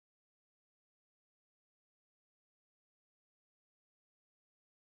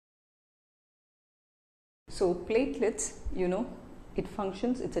So platelets, it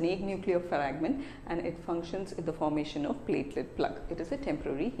functions, it's an egg nuclear fragment, and it functions in the formation of platelet plug. It is a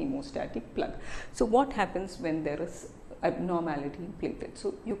temporary hemostatic plug. So what happens when there is abnormality in platelets?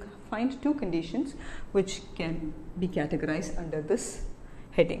 So you find two conditions which can be categorized under this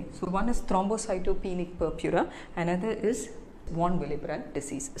heading. So one is thrombocytopenic purpura, another is von Willebrand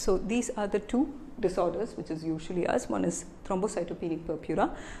disease. So these are the two disorders which is usually asked. One is thrombocytopenic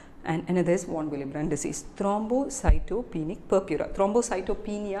purpura and another is von Willebrand disease. Thrombocytopenic purpura.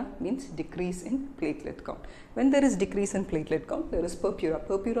 Thrombocytopenia means decrease in platelet count. When there is decrease in platelet count, there is purpura.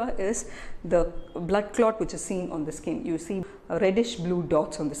 Purpura is the blood clot which is seen on the skin. You see reddish blue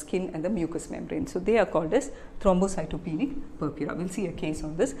dots on the skin and the mucous membrane. So they are called as thrombocytopenic purpura. We'll see a case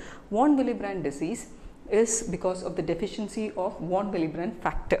on this. Von Willebrand disease is because of the deficiency of von Willebrand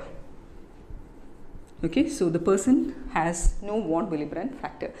factor. Okay, so the person has no von Willebrand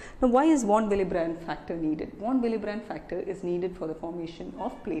factor. Now, why is von Willebrand factor needed? Von Willebrand factor is needed for the formation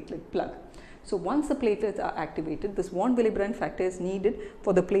of platelet plug. So, once the platelets are activated, this von Willebrand factor is needed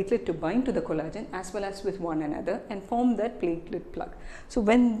for the platelet to bind to the collagen as well as with one another and form that platelet plug. So,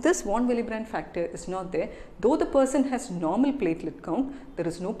 when this von Willebrand factor is not there, though the person has normal platelet count, there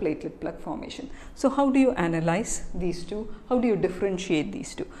is no platelet plug formation. So, how do you analyze these two? How do you differentiate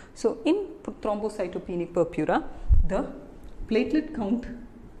these two? So, in thrombocytopenic purpura, the platelet count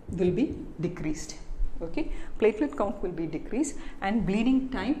will be decreased. Okay, platelet count will be decreased and bleeding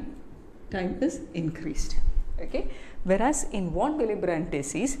time is increased. Okay, whereas in von Willebrand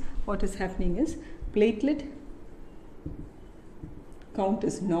disease, what is happening is platelet count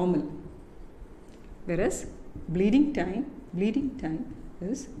is normal, whereas bleeding time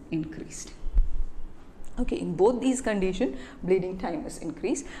is increased. Okay, in both these conditions, bleeding time is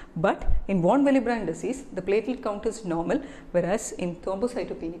increased, but in von Willebrand disease, the platelet count is normal, whereas in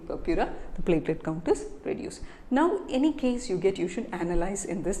thrombocytopenic purpura, the platelet count is reduced. Now, any case you get, you should analyze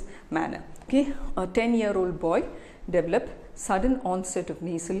in this manner. Okay, a 10-year-old boy developed sudden onset of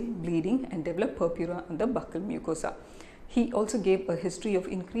nasal bleeding and developed purpura on the buccal mucosa. He also gave a history of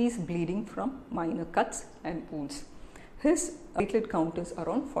increased bleeding from minor cuts and wounds. His platelet count is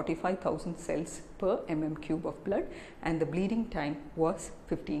around 45,000 cells per mm³ of blood and the bleeding time was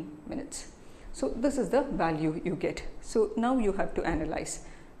 15 minutes. So this is the value you get. So now you have to analyze.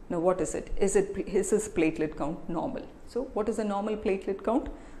 Now what is it? Is his platelet count normal? So what is the normal platelet count?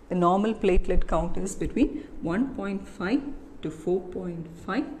 The normal platelet count is between 1.5 to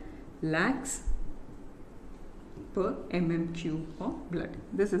 4.5 lakhs per mm³ of blood.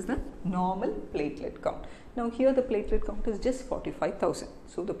 This is the normal platelet count. Now here the platelet count is just 45,000.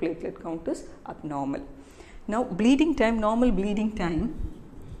 So the platelet count is abnormal. Now bleeding time, normal bleeding time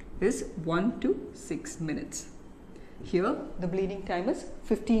is 1 to 6 minutes. Here the bleeding time is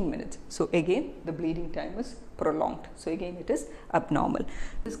 15 minutes. So again the bleeding time is prolonged. So again it is abnormal. In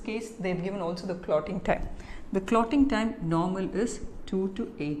this case they have given also the clotting time. The clotting time normal is 2 to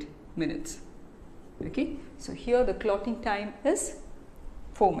 8 minutes. Okay, so here the clotting time is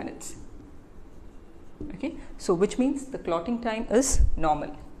 4 minutes. Okay, so which means the clotting time is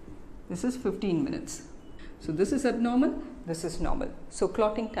normal. This is 15 minutes. So this is abnormal, this is normal. So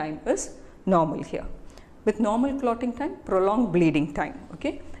clotting time is normal here. With normal clotting time, prolonged bleeding time.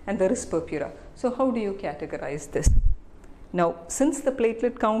 Okay, and there is purpura. So how do you categorize this? Now since the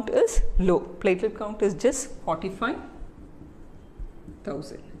platelet count is low, platelet count is just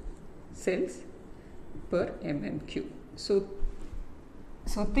 45,000 cells per mm³.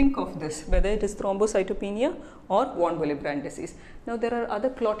 So think of this, whether it is thrombocytopenia or von Willebrand disease. Now there are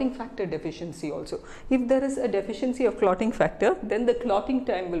other clotting factor deficiency also. If there is a deficiency of clotting factor, then the clotting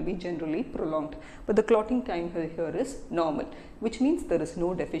time will be generally prolonged. But the clotting time here is normal, which means there is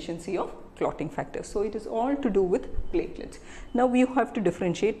no deficiency of clotting factor. So it is all to do with platelets. Now you have to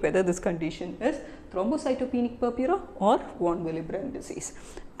differentiate whether this condition is thrombocytopenic purpura or von Willebrand disease.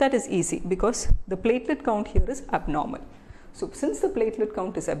 That is easy because the platelet count here is abnormal. So since the platelet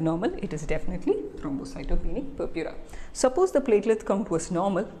count is abnormal, it is definitely thrombocytopenic purpura. Suppose the platelet count was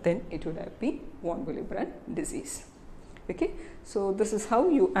normal, then it would have been von Willebrand disease. Okay, so this is how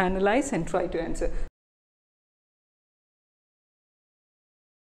you analyze and try to answer.